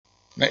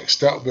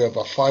Next up we have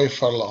a 5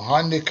 furlong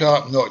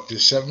handicap, 0 to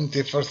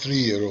 70 for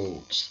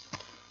 3-year-olds.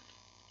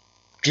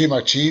 Dream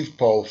Achieved,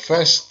 Paul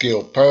Fisk,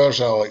 Gail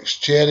Powers, Alex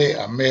Cherry,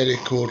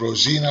 Americo,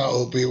 Rosina,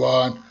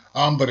 Obi-Wan,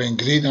 Amber and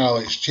Green,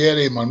 Alex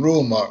Cherry,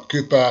 Monroe, Mark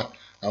Cooper,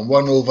 and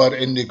 1 over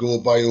Indigo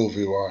by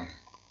Obi-Wan.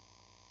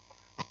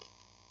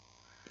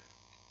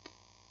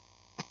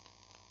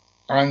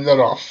 And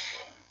they're off.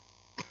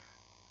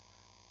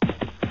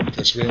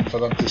 Just waiting for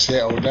them to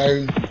settle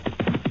down.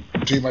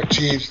 Dream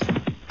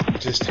Achieved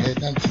just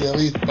heading into the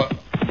lead, but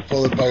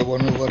followed by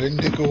 1 over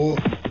Indigo.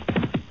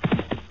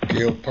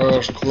 Gail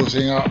Powers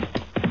closing up.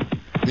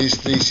 These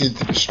three seem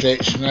to be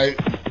stretching out.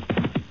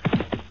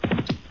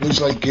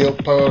 Looks like Gail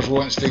Powers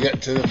wants to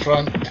get to the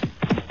front.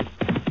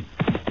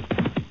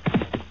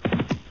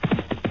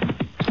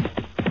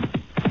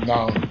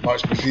 Now,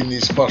 match between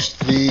these first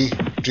three.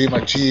 Dream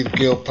Achieved,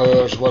 Gail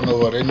Powers, 1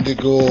 over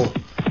Indigo.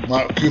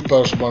 Mark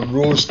Cooper's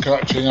Monroe's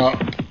catching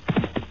up.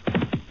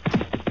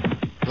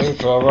 Looking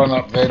for a run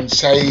up the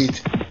inside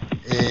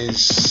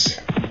is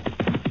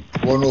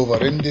 1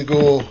 over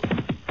Indigo.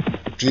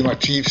 Dream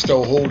Achieved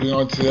still holding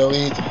on to the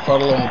lead,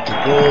 furlong to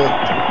go.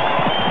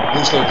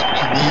 Looks like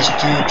between these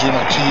two, Dream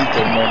Achieved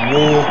and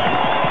Monroe.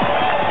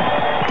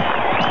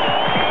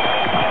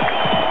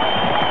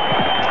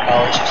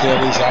 Alex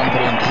Cherry's,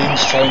 Amber and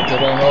Green's trying to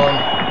run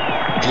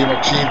on. Dream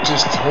Achieved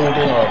just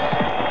holding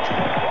on.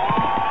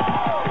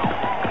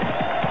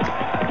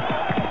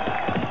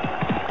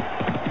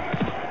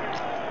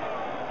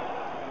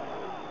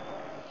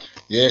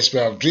 Yes, we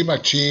have Dream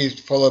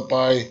Achieved followed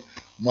by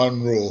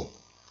Monroe.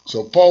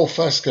 So Paul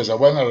Fisk is a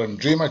winner in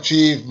Dream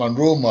Achieved,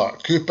 Monroe,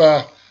 Mark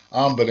Cooper,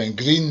 Amber and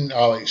Green,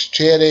 Alex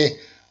Cherry,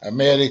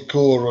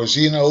 Americo,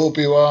 Rosina,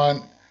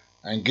 Obi-Wan,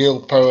 and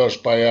Gail Powers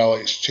by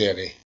Alex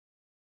Cherry.